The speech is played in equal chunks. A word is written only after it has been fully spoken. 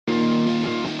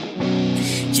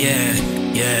yeah,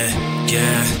 yeah,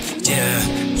 yeah, yeah,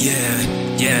 yeah,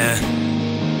 yeah,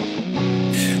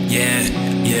 yeah,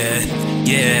 yeah,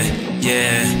 yeah,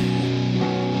 yeah.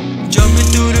 Jumping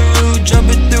through the roof,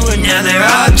 jumping through another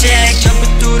object, jumping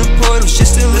through the portals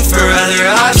just to look for other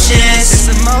options.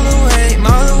 It's a mile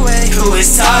away, who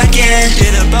is talking?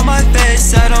 Get up on my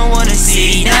face, I don't wanna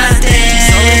see nothing.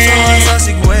 Solo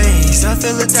toxic ways, I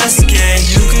feel intoxicated.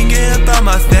 You can get up on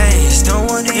my face, don't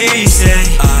wanna hear you